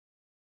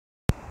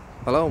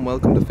Hello and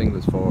welcome to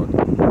Finglas Ford.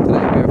 Today we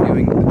are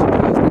viewing the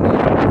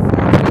 2009 Ford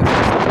Fiesta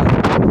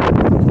STYLE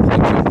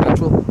 1.25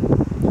 petrol.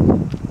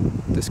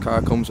 This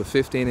car comes with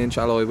 15-inch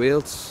alloy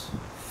wheels,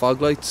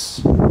 fog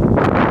lights,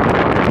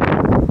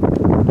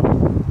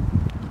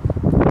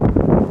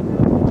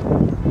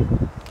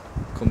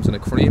 comes in a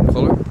cream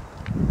colour,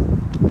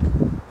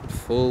 with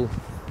full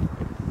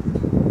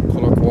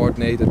colour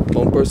coordinated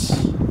bumpers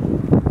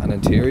and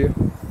interior.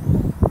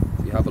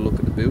 If you have a look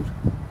at the boot,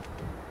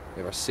 we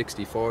have our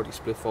 60/40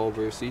 split fold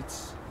rear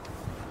seats.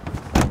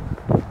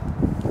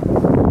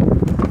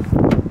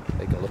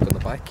 Take a look at the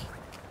back.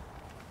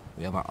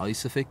 We have our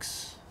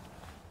Isofix.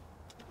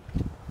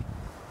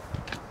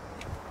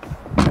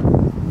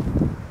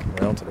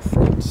 Around to the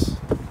front.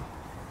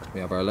 We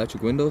have our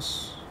electric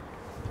windows,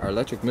 our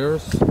electric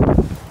mirrors.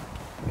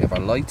 We have our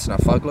lights and our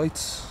fog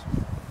lights.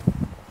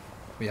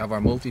 We have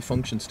our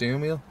multi-function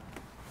steering wheel,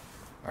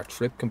 our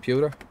trip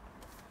computer,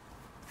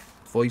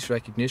 voice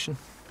recognition.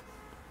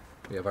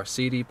 We have our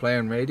CD player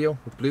and radio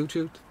with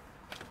Bluetooth,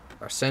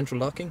 our central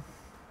locking.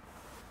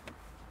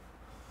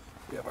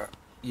 We have our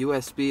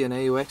USB and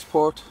AUX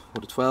port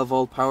with a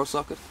 12-volt power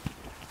socket,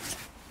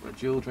 our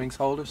dual drinks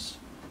holders.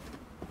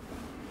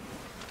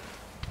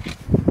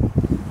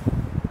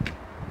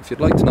 If you'd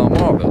like to know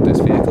more about this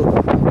vehicle,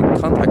 you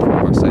can contact one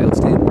of our sales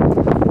team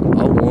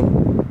on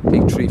 01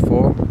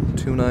 834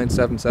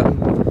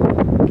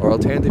 2977, or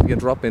alternatively you can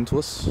drop into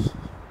us.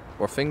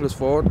 We're Finglas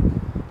Ford,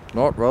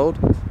 North Road,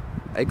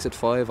 exit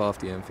 5 off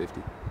the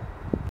M50.